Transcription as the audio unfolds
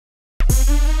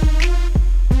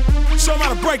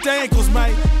gotta break their ankles,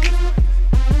 man.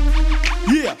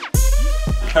 Yeah.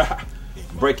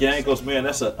 Break your ankles, man.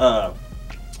 That's a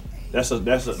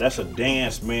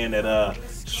dance, man, that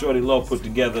Shorty Low put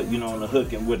together, you know, on the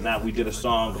hook and whatnot. We did a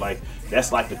song like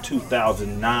that's like the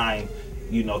 2009,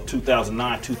 you know,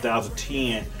 2009,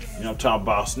 2010. You know, I'm talking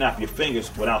about snap your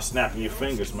fingers without snapping your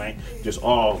fingers, man. Just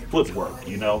all footwork,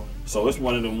 you know. So it's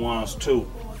one of them ones too.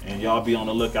 And y'all be on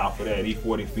the lookout for that.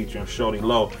 E-40 featuring Shorty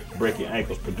Low, Break Your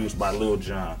Ankles, produced by Lil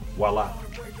Jon. Voila.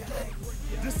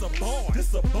 This a bar, this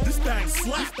thing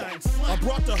slap. I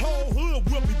brought the whole hood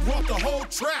with me, brought the whole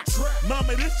trap.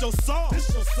 Mama, this your song.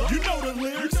 You know the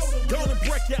lyrics. Gonna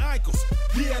break your ankles.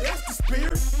 Yeah, that's the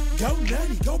spirit. Go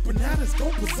nutty, go bananas,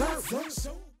 go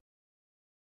berserk.